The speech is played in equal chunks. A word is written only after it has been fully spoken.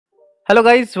Hello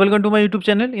guys, welcome to my YouTube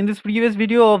channel. In this previous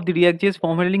video of the reactjs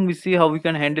form handling, we see how we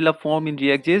can handle a form in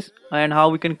reactjs and how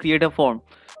we can create a form.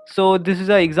 So this is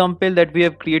an example that we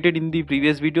have created in the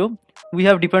previous video. We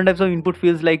have different types of input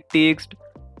fields like text,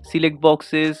 select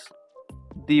boxes,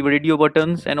 the radio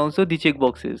buttons, and also the check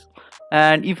boxes.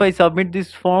 And if I submit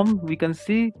this form, we can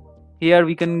see here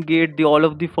we can get the all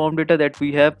of the form data that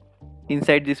we have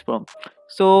inside this form.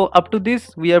 So up to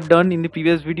this we have done in the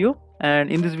previous video,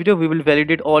 and in this video we will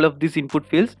validate all of these input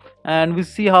fields and we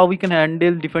see how we can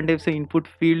handle different types of input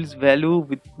fields value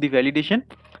with the validation.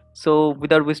 So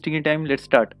without wasting any time, let's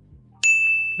start.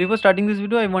 Before starting this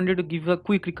video, I wanted to give a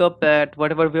quick recap at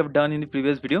whatever we have done in the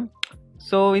previous video.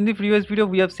 So in the previous video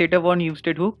we have set up one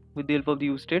useState hook with the help of the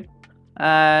useState,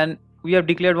 and we have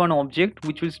declared one object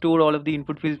which will store all of the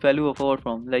input fields value of our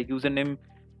form, like username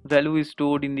value is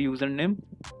stored in the username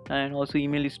and also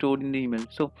email is stored in the email.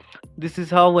 So this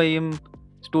is how I am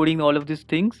storing all of these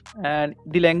things, and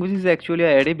the language is actually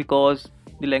an array because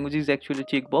the language is actually a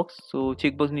checkbox. So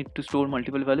checkbox need to store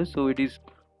multiple values, so it is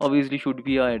obviously should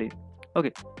be an array.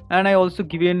 Okay, and I also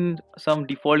given some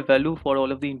default value for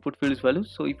all of the input fields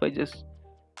values. So if I just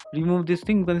remove this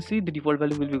thing, you can see the default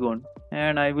value will be gone,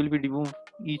 and I will be remove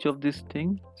each of this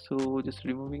thing. So just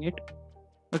removing it.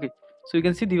 Okay, so you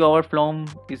can see the our form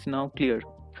is now clear,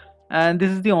 and this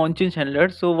is the on change handler.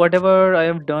 So whatever I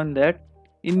have done, that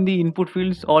in the input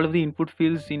fields, all of the input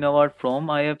fields in our form,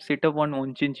 I have set up one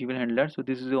on change event handler. So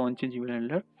this is the on change event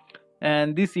handler,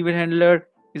 and this event handler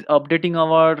is updating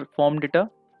our form data.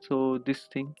 So this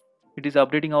thing, it is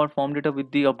updating our form data with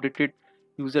the updated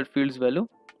user fields value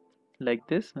like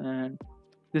this, and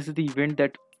this is the event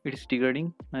that it is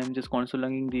triggering. I'm just console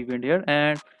logging the event here,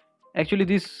 and actually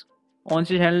this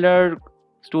onChange handler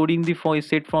storing the for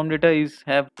set form data is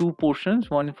have two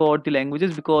portions, one for the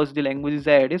languages because the language is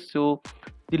array. So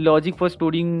the logic for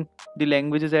storing the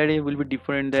languages array will be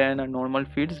different than a normal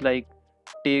fields like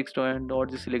text and or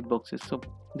the select boxes. So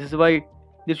this is why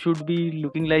this should be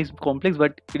looking like complex,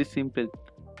 but it is simple.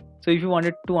 So if you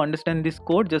wanted to understand this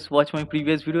code, just watch my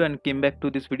previous video and came back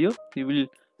to this video. You will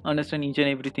understand each and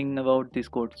everything about this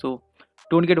code. So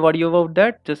don't get worried about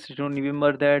that. Just don't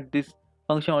remember that this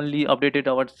function only updated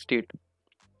our state.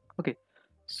 Okay,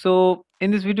 so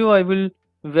in this video I will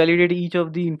validate each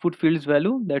of the input fields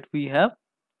value that we have.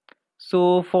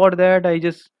 So for that I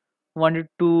just wanted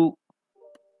to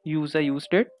use a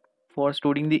useState for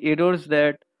storing the errors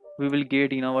that we will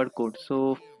get in our code.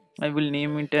 So I will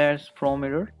name it as from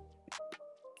error,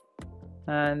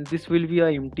 and this will be a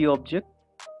empty object.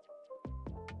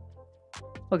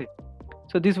 Okay,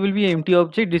 so this will be an empty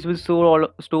object. This will store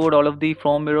all of the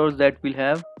from errors that we'll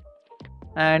have,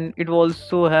 and it will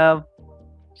also have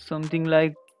something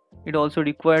like it also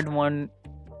required one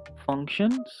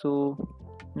function. So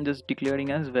I'm just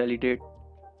declaring as validate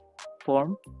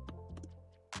form.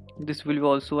 This will be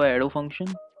also a arrow function,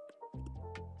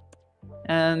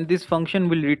 and this function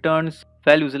will return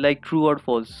values like true or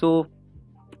false. So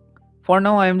for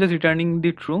now I am just returning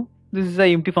the true. This is a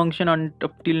empty function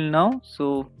up till now.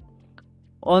 So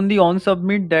on the on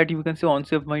submit, that you can say on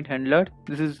submit handler,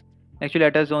 this is actually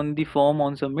attached on the form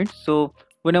on submit. So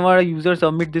whenever a user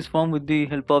submit this form with the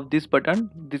help of this button,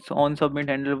 this on submit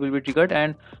handler will be triggered,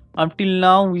 and until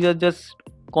now we are just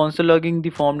console logging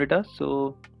the form data.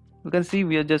 So you can see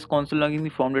we are just console logging the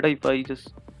form data. If I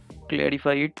just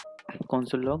clarify it,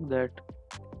 console log that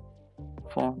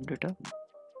form data,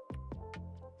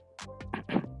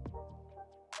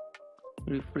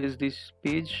 refresh this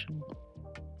page,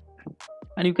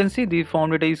 and you can see the form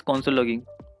data is console logging.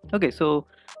 Okay, so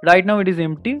right now it is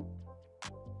empty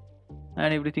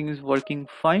and everything is working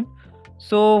fine.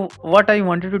 So what I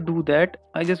wanted to do, that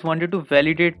I just wanted to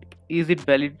validate, is it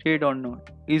validated or not,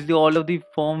 is the all of the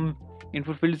form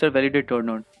input fields are validated or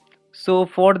not. So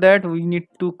for that we need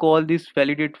to call this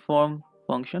validate form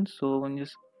function. So I'm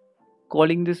just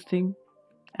calling this thing,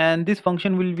 and this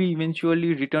function will be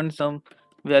eventually return some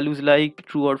values like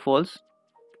true or false.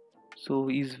 So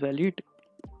is valid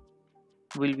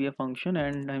will be a function,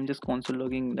 and I'm just console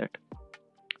logging that.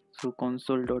 So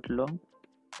console.log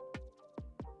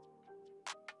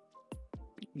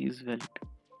is valid.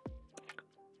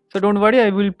 So don't worry,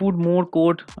 I will put more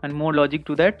code and more logic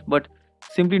to that, but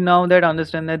simply now that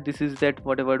understand that this is that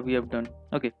whatever we have done.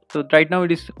 Okay, so right now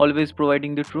it is always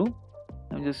providing the true.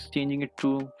 I'm just changing it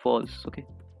to false. Okay,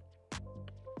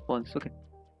 false. Okay,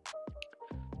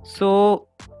 so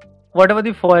whatever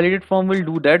the validate form will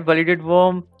do, that validate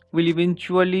form will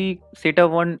eventually set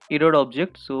up one error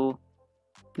object. So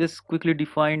just quickly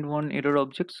define one error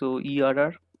object. So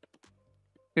err,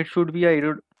 it should be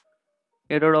a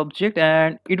error object,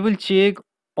 and it will check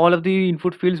all of the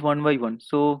input fields one by one.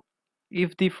 So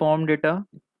if the form data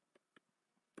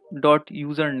dot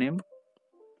username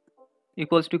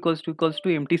equals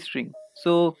to empty string.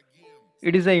 So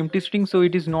it is a empty string, so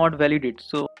it is not validate.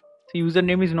 So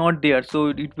username is not there, so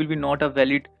it will be not a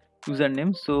valid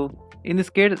username. So in this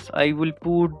case I will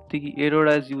put the error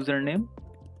as username,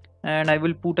 and I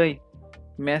will put a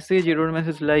error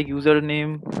message like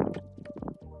username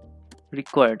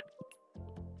required.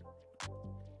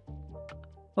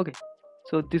 Okay,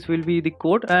 so this will be the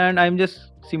code, and I'm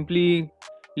just simply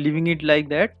leaving it like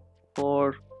that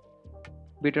for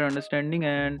better understanding.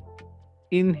 And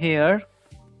in here,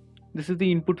 this is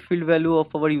the input field value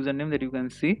of our username that you can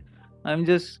see. I'm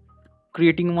just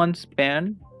creating one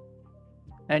span,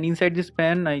 and inside this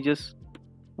span I just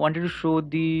wanted to show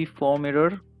the form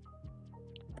error,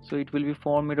 so it will be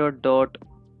form error dot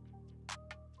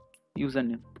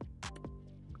username.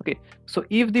 Okay, so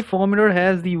if the form error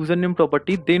has the username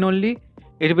property, then only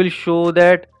it will show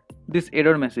that this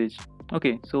error message.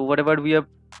 Okay, so whatever we are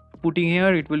putting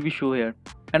here, it will be show here.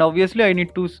 And obviously I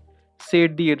need to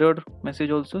set the error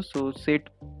message also, so set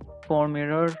form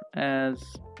error as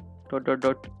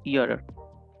dot error.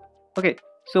 Okay,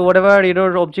 so whatever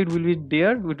error object will be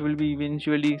there, it will be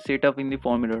eventually set up in the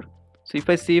form error. So if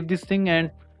I save this thing,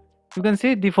 and you can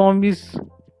see the form is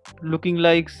looking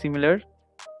like similar,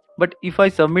 but if I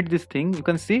submit this thing, you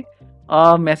can see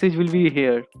a message will be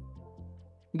here.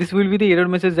 This will be the error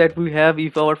message that we have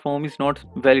if our form is not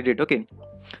validated. Okay,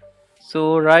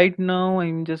 so right now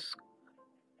I'm just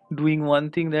doing one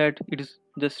thing, that it is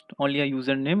just only a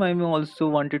username. I also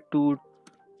wanted to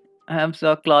have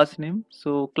a class name,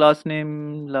 so class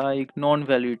name like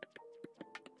non-valid.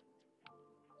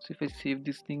 So if I save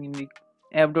this thing in the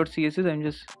app.css, I'm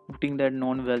just putting that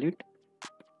non-valid.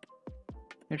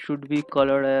 It should be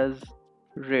colored as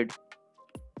red.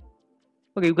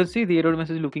 Okay, you can see the error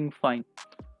message looking fine.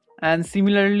 And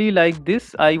similarly like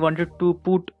this, I wanted to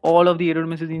put all of the error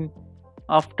message in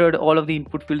after all of the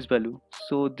input fields value.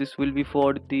 So this will be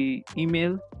for the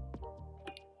email,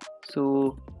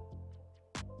 so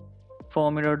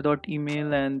form error dot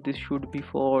email, and this should be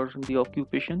for the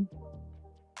occupation.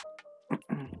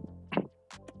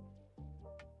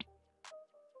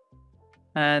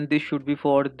 And this should be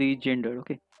for the gender.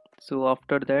 Okay, so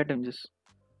after that I'm just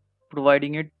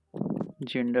providing it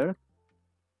gender,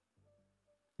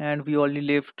 and we only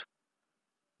left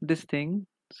this thing.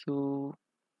 So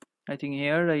I think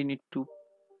here I need to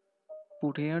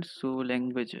put here, so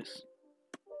languages.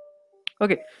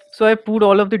 Okay, so I put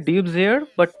all of the divs here,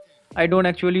 but I don't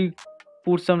actually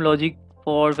put some logic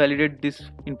for validate this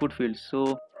input field.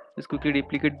 So let's quickly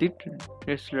replicate it.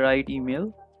 Let's write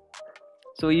email.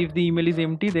 So if the email is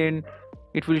empty, then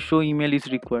it will show email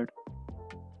is required.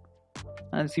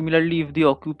 And similarly, if the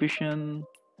occupation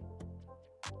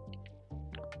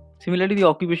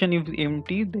is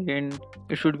empty, then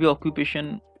it should be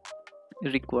occupation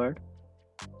required.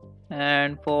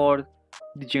 And for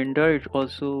the gender, it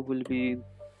also will be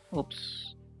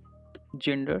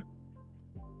gender,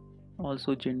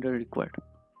 also gender required.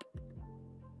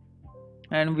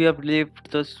 And we have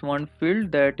left just one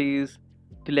field, that is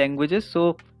the languages.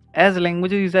 So as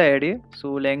languages is a array,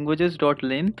 so languages dot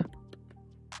length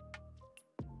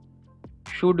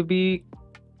should be,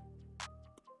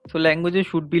 so languages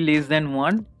should be less than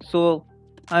 1. So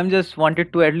I'm just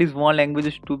wanted to at least one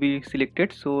languages to be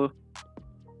selected, so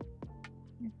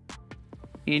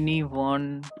any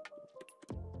one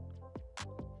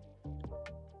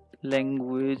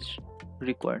language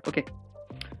required. Okay,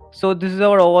 so this is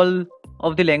our all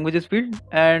of the languages field,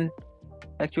 and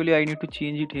actually I need to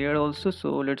change it here also.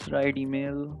 So let's write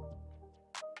email,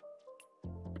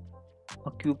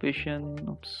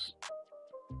 occupation,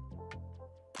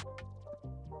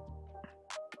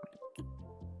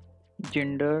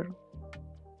 gender,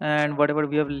 and whatever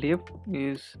we have left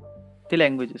is the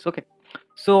languages. Okay,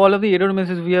 so all of the error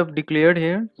messages we have declared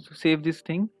here. So save this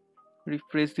thing,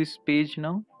 refresh this page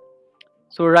now.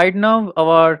 So right now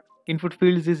our input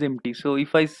fields is empty. So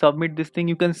if I submit this thing,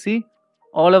 you can see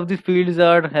all of the fields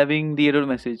are having the error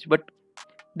message, but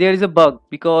there is a bug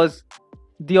because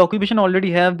the occupation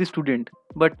already have the student,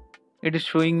 but it is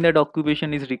showing that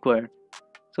occupation is required.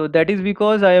 So that is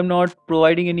because I am not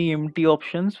providing any empty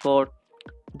options for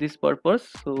this purpose.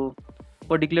 So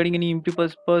for declaring any empty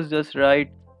purpose, just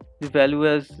write the value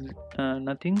as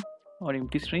nothing or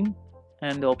empty string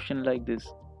and the option like this.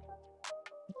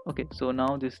 Okay, so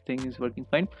now this thing is working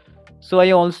fine. So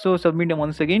I also submit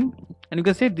once again, and you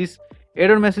can see this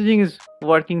error messaging is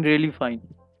working really fine.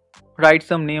 Write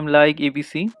some name like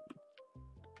ABC.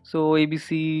 So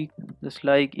ABC, just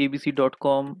like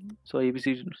abc.com, so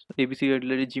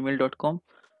abc@gmail.com,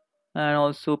 and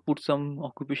also put some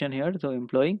occupation here, so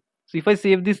employee. So if I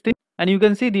save this thing, and you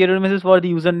can see the error message for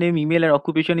the username, email and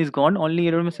occupation is gone. Only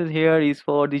error message here is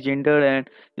for the gender and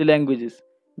the languages,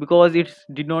 because it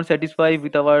did not satisfy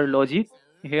with our logic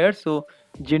here. So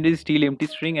gender is still empty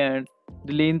string, and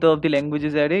the length of the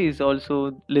languages array is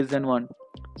also less than 1.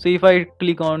 So if I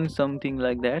click on something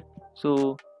like that,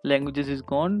 so languages is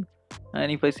gone,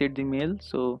 and if I set the male,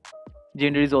 so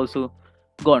gender is also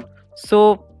gone.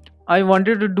 So I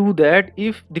wanted to do that.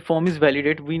 If the form is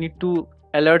validated, we need to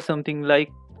alert something like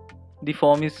the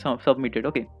form is submitted.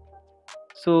 Okay,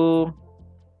 so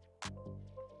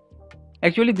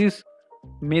actually this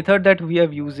method that we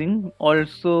are using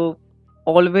also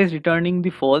always returning the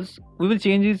false. We will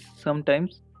change it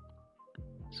sometimes.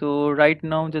 So right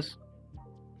now just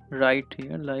write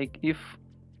here like if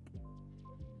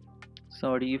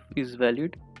is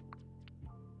valid,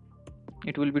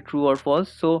 it will be true or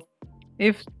false. So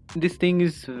if this thing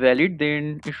is valid,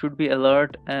 then it should be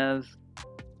alert as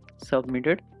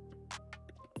submitted,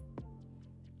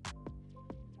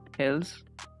 else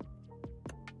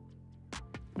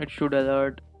it should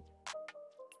alert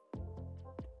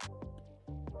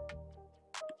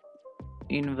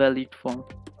invalid form.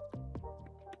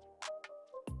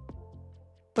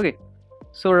 Okay,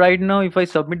 so right now if I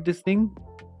submit this thing,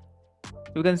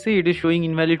 you can see it is showing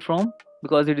invalid form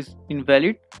because it is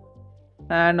invalid,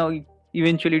 and now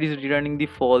eventually it is returning the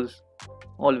false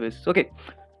always. Okay,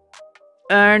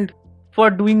 and for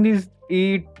doing this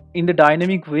it in the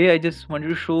dynamic way, I just wanted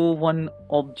to show one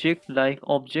object like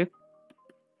object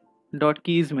dot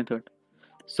keys method.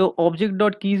 So object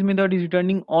dot keys method is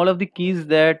returning all of the keys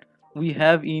that we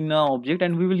have in our object,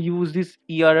 and we will use this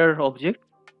err object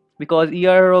because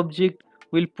err object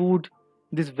will put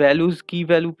this values key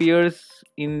value pairs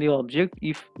in the object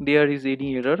if there is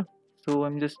any error. So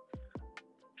I'm just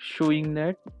showing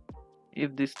that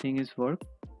if this thing is work.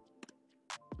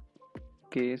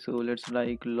 Okay, so let's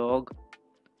like log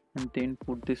and then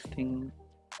put this thing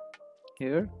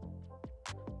here.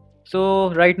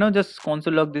 So right now just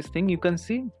console log this thing, you can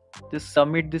see just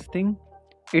submit this thing.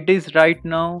 It is right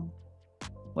now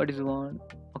what is one.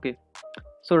 Okay,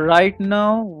 so right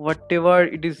now whatever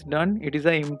it is done, it is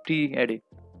an empty array.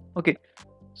 Okay,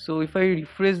 so if I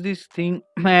refresh this thing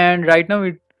and right now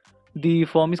the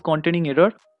form is containing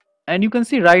error, and you can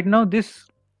see right now this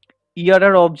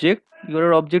err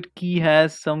object key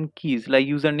has some keys like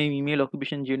username, email,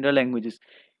 occupation, gender, languages.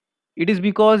 It is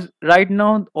because right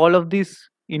now all of these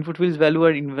input fields value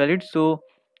are invalid, so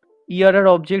err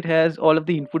object has all of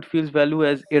the input fields value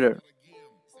as error.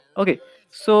 Okay,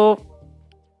 so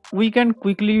we can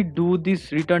quickly do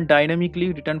this return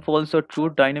dynamically, return false or true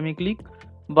dynamically,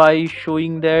 by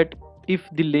showing that if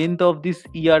the length of this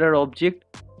err object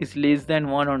is less than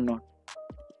 1 or not.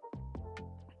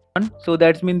 So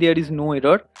that means there is no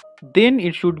error, then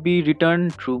it should be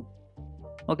returned true.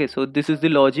 Okay, so this is the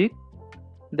logic,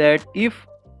 that if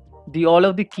the all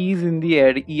of the keys in the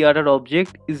err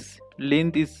object is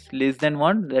length is less than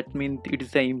 1, that means it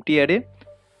is an empty array,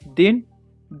 then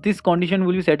this condition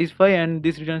will be satisfied and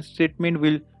this return statement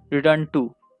will return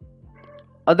 2.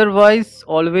 Otherwise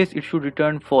always it should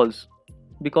return false,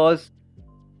 because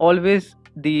always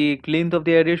the length of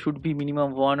the array should be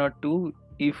minimum 1 or 2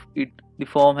 if the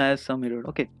form has some error.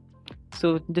 Okay,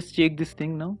 so just check this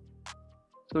thing now.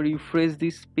 So refresh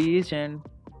this page and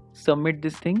submit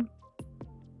this thing.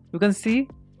 You can see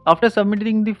after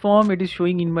submitting the form it is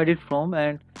showing invalid form,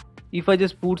 and if I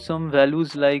just put some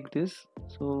values like this,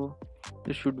 so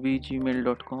this should be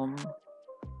gmail.com,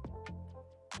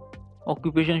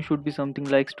 occupation should be something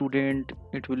like student,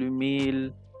 it will be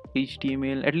male,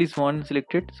 HTML, at least one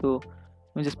selected, so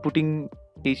I'm just putting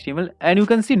HTML, and you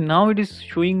can see now it is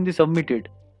showing the submitted.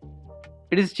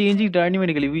 It is changing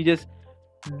dynamically. We just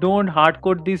don't hard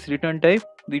code this return type.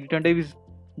 The return type is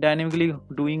dynamically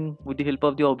doing with the help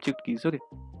of the object keys. Okay,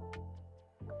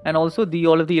 and also the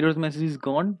all of the errors message is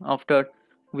gone after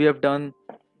we have done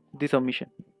the submission.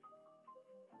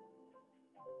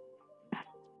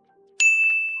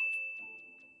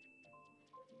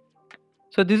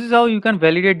 So this is how you can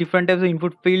validate different types of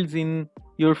input fields in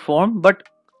your form, but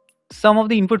some of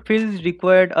the input fields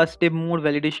required a step more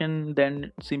validation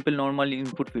than simple normal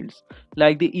input fields,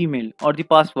 like the email or the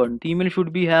password. The email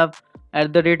should be have @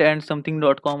 and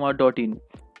something.com or .in.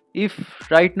 If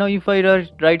right now if I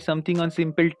write something on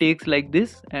simple text like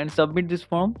this and submit this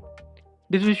form,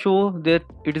 this will show that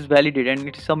it is validated and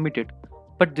it is submitted,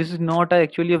 but this is not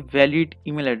actually a valid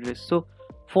email address. So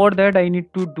for that I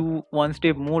need to do one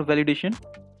step more validation.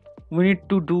 We need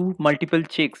to do multiple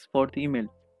checks for the email.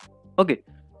 Okay,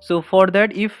 so for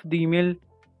that, if the email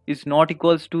is not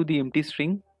equals to the empty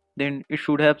string, then it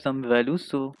should have some values.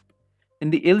 So in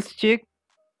the else check,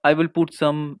 I will put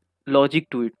some logic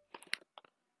to it.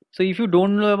 So if you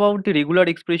don't know about the regular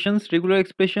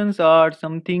expressions are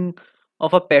something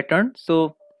of a pattern.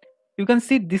 So you can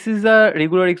see this is a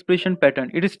regular expression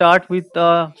pattern. It starts with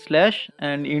a slash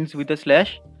and ends with a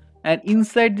slash, and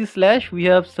inside the slash we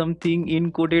have something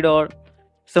encoded or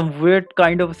some weird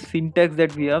kind of syntax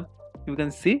that we have. You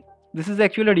can see this is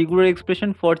actually a regular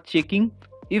expression for checking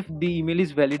if the email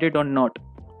is validated or not.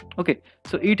 Okay,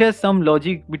 so it has some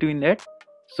logic between that.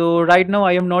 So right now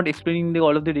I am not explaining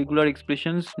all of the regular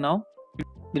expressions now.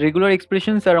 The regular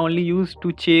expressions are only used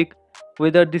to check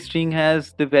whether the string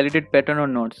has the validate pattern or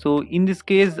not. So in this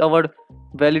case, our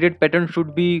validate pattern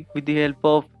should be with the help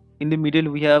of, in the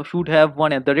middle we have should have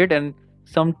one at the rate and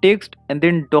some text and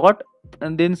then dot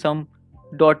and then some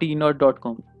 .in or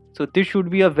 .com. So this should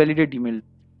be a validate email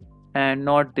and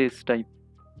not this type.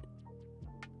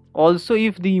 Also,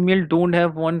 if the email don't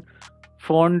have one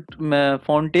font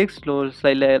text or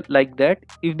like that,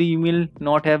 if the email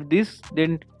not have this,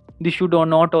 then this should or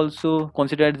not also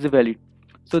considered as valid.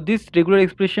 So this regular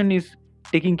expression is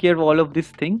taking care of all of this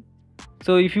thing.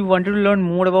 So if you wanted to learn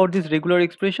more about this regular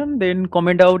expression, then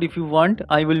comment out if you want.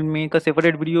 I will make a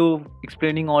separate video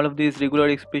explaining all of these regular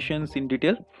expressions in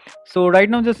detail. So right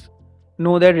now just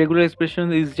know that regular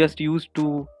expression is just used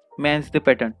to match the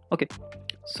pattern. Okay,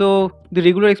 so the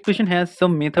regular expression has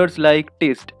some methods like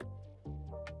test,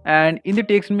 and in the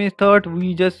text method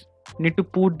we just need to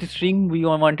put the string we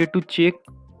wanted to check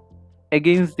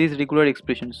against this regular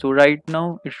expression. So right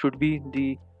now it should be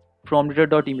the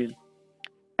FormData.email,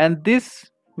 and this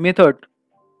method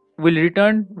will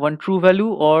return one true value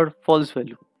or false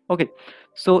value. Okay,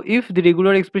 so if the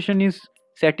regular expression is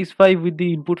satisfied with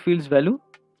the input field's value,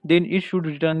 then it should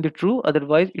return the true,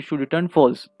 otherwise it should return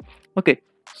false. Okay,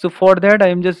 so for that I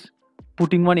am just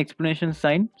putting one explanation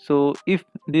sign. So if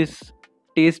this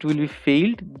test will be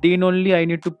failed, then only I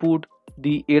need to put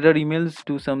the error emails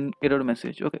to some error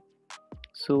message. Okay,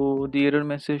 so the error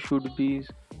message should be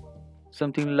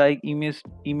something like email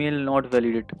not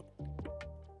validated.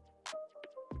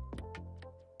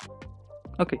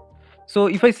 Okay, so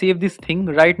if I save this thing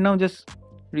right now, just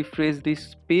refresh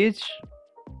this page,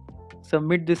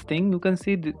 submit this thing, you can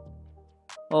see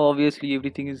obviously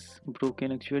everything is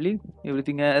broken. Actually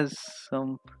everything has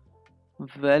some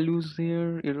values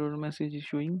here, error message is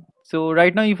showing. So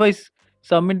right now if I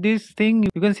submit this thing,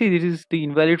 you can see this is the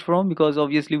invalid form because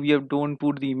obviously we have don't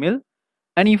put the email.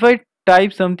 And if I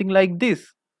type something like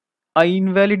this, a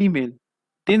invalid email,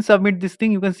 then submit this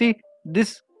thing, you can see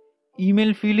this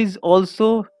email field is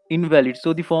also invalid,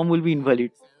 so the form will be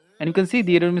invalid, and you can see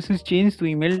the error message changed to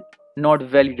email not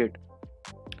validated.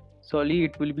 Sorry,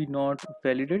 it will be not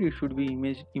validated, it should be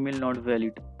email not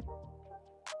valid,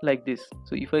 like this.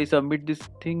 So if I submit this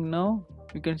thing now,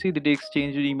 you can see the text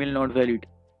changed to email not valid.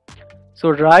 So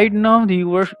right now the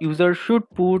user should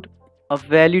put a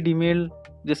valid email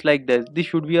just like this. This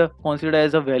should be considered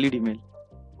as a valid email,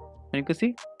 and you can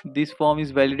see this form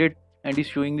is validated and is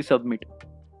showing the submit.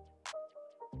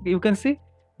 You can see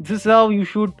this is how you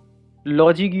should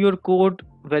logic your code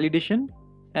validation.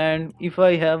 And if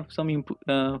I have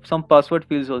some password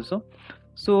fields also,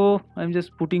 so I'm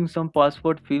just putting some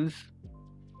password fields.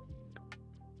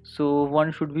 So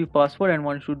one should be password and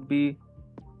one should be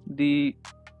the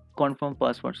confirm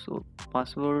password. So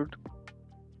password,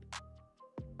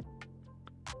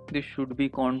 this should be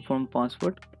confirm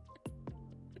password.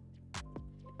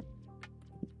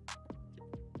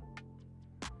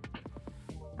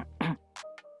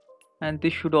 And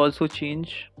this should also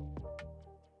change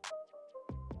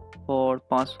for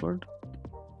password.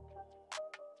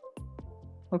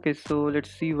 Okay, so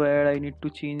let's see where I need to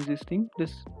change this thing.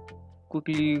 Just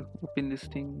quickly open this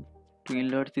thing to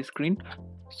enlarge the screen.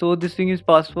 So this thing is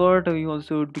password. We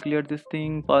also declare this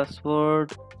thing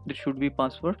password. This should be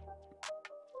password.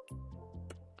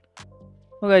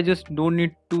 Okay, I just don't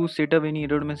need to set up any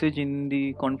error message in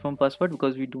the confirm password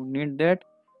because we don't need that.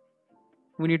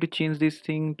 We need to change this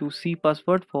thing to C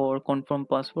password for confirm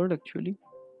password. Actually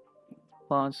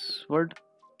password,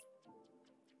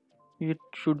 it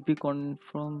should be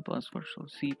confirm password, so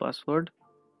C password.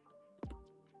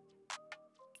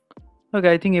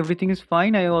 Okay, I think everything is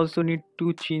fine. I also need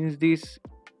to change this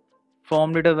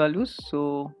form data values,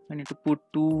 so I need to put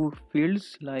two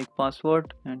fields like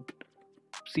password and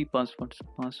C passwords.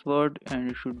 Password and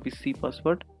it should be C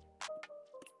password.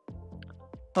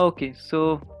 Okay,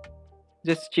 so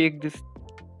just check this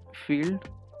field.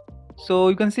 So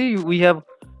you can see we have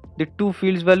the two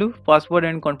fields value, password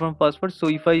and confirm password. So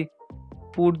if I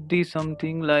put the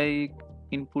something like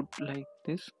input like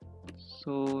this,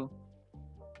 so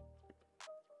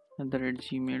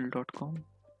 @gmail.com.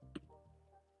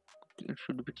 It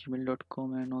should be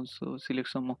gmail.com, and also select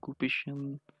some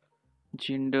occupation,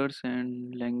 genders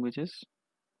and languages.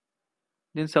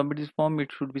 Then submit this form,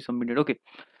 it should be submitted. Okay,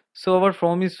 so our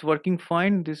form is working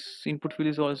fine. This input field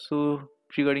is also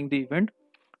triggering the event.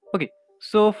 Okay,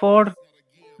 so for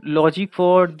logic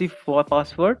for the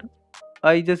password,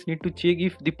 I just need to check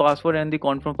if the password and the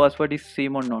confirm password is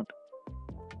same or not.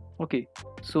 Okay,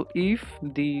 so if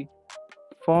the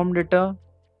form data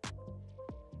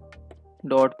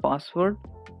dot password.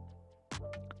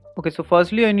 Okay, so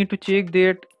firstly I need to check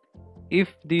that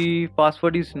if the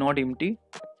password is not empty.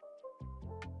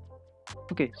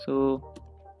 Okay, so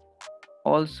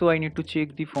also I need to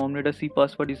check the form data C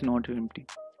password is not empty.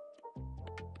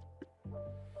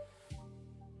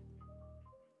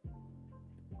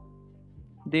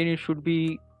 Then it should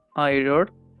be a error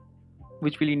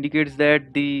which will indicates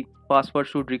that the password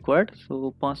should required.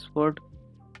 So password,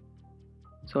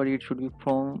 sorry, it should be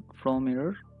from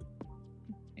error,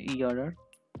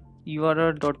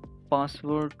 err dot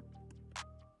password.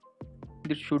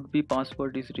 This should be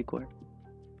password is required,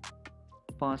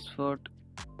 password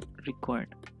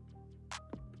required.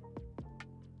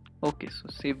 Okay, so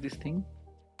save this thing.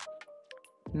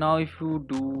 Now if you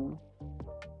do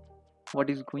what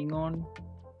is going on,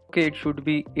 okay, it should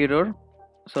be error,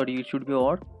 sorry, it should be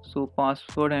or. So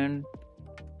password and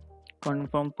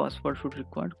confirm password should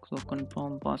required. So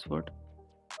confirm password.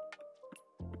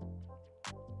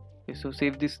 Okay, so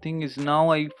save this thing. Is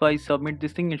now if I submit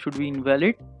this thing, it should be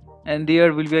invalid, and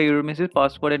there will be a error message,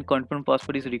 password and confirm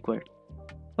password is required.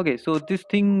 Okay, so this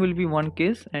thing will be one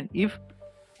case, and if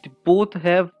both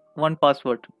have one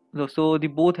password, so they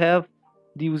both have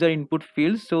the user input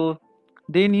fields, so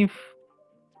then if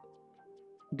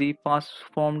the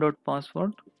form dot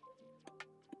password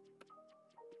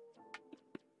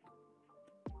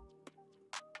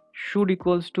should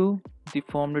equals to the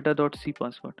form data dot C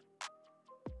password.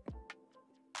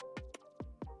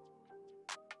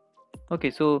 Okay,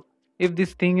 so if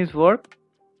this thing is work,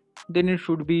 then it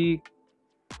should be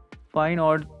fine,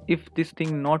 or if this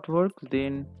thing not works,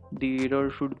 then the error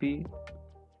should be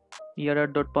err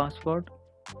dot password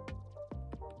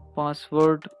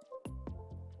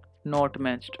not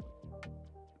matched.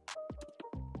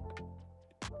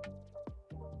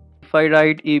 If I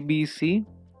write ABC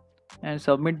and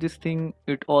submit this thing,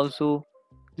 it also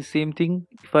the same thing.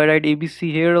 If I write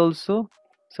ABC here also,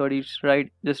 sorry, it's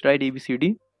right, just write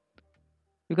ABCD,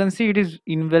 you can see it is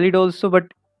invalid also,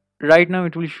 but right now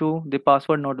it will show the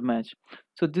password not match.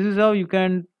 So this is how you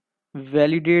can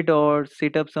validate or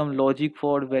set up some logic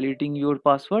for validating your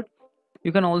password.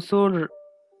 You can also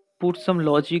put some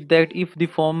logic that if the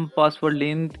form password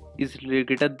length is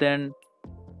greater than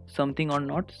something or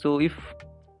not. So if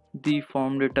the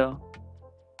form data,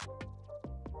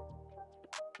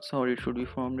 sorry, it should be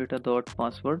form data dot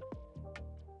password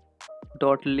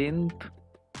dot length,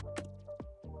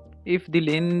 if the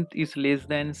length is less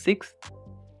than 6,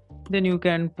 then you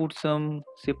can put some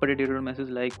separate error message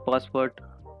like password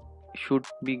should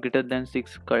be greater than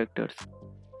 6 characters.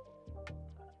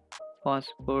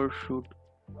 Password should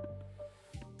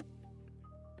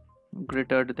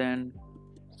greater than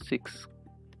 6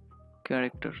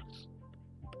 characters.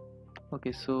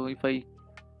 Okay, so if I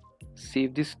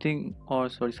save this thing, or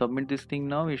sorry, submit this thing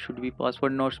now, it should be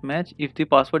password not match. If the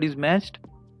password is matched,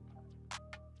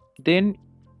 then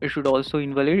it should also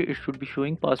invalid, it should be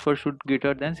showing password should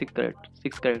greater than 6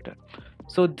 character.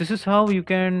 So this is how you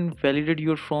can validate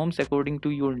your forms according to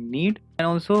your need, and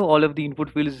also all of the input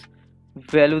fields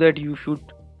value that you should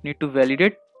need to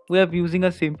validate. We are using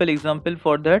a simple example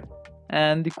for that,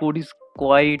 and the code is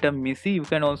quite messy. You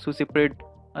can also separate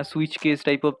a switch case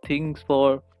type of things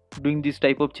for doing this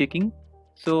type of checking,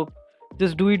 so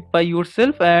just do it by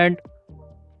yourself. And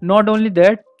not only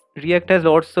that, React has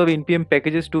lots of npm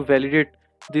packages to validate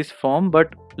this form,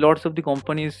 but lots of the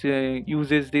companies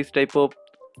uses this type of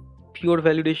pure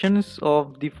validations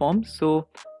of the forms, so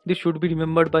this should be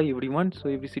remembered by everyone. So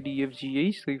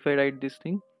abcdefgh, so if I write this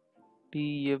thing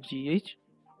pefgh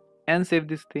and save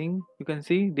this thing, you can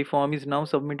see the form is now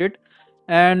submitted,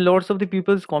 and lots of the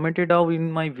people commented out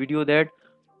in my video that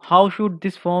how should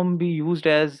this form be used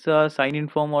as a sign-in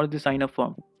form or the sign-up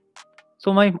form.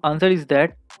 So my answer is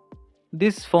that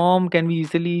this form can be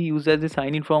easily used as a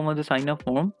sign-in form or the sign-up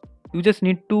form. You just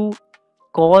need to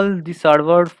call the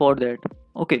server for that.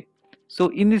 Okay, so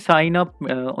in the sign up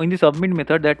in the submit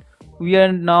method, that we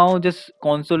are now just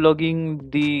console logging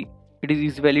the it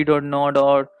is valid or not,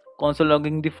 or console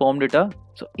logging the form data.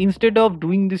 So instead of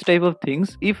doing this type of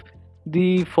things, if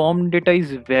the form data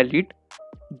is valid,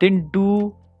 then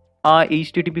do a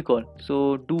HTTP call.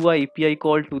 So do a API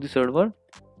call to the server,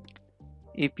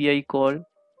 API call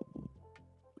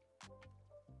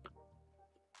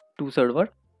to server.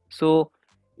 So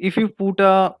if you put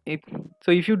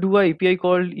if you do a API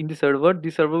call in the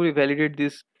server will validate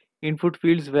this input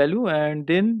fields value, and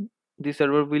then the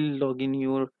server will log in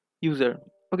your user.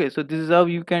 Okay, so this is how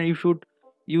you should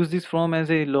use this form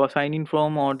as a sign in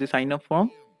form or the sign up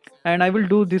form. And I will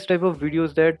do this type of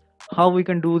videos that how we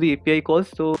can do the API calls.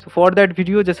 So for that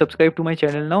video, just subscribe to my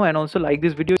channel now and also like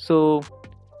this video. So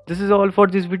this is all for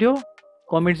this video.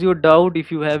 Comments your doubt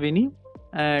if you have any,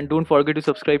 and don't forget to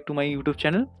subscribe to my YouTube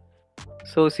channel.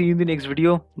 So see you in the next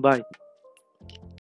video. Bye.